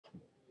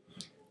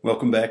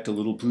Welcome back to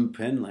Little Blue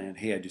Pen Land.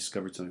 Hey, I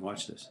discovered something.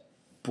 Watch this.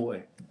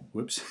 Boy,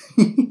 whoops.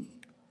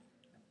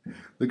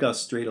 Look how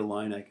straight a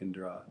line I can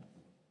draw.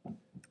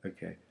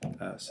 Okay,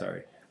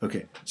 sorry.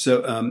 Okay,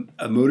 so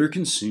a motor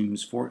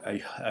consumes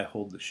I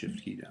hold the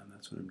shift key down.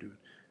 That's what I'm doing.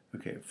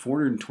 Okay,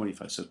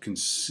 425. So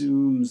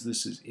consumes,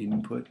 this is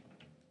input.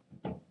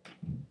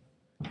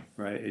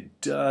 Right? It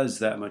does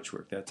that much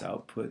work. That's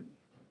output.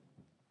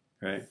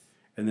 Right?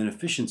 And then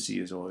efficiency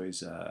is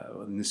always,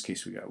 well, in this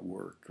case we got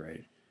work,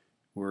 right?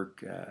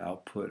 Work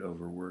output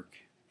over work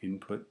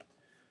input.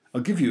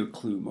 I'll give you a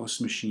clue.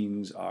 Most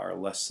machines are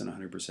less than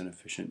 100%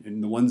 efficient,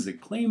 and the ones that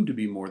claim to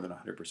be more than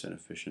 100%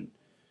 efficient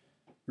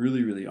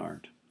really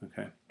aren't.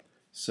 Okay,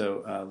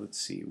 so let's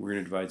see. We're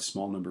going to divide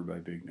small number by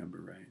big number,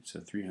 right? So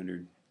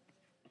 300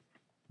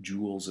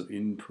 joules of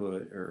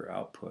input or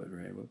output,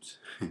 right? Whoops,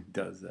 it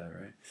does that,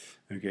 right?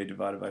 Okay,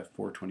 divided by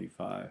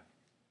 425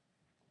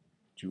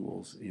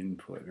 joules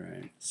input,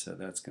 right? So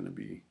that's going to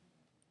be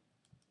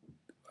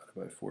divided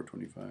by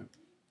 425.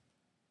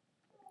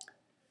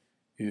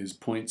 Is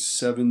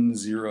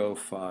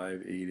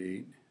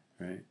 0.70588,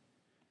 right?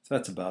 So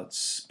that's about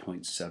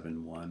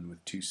 0.71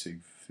 with 2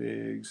 sig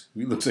figs.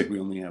 It looks like we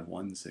only have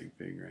 1 sig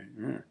fig, right?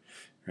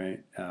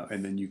 Right?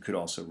 And then you could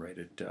also write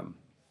it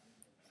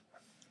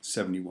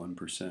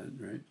 71%,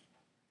 right?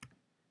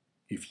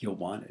 If you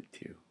wanted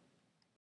to.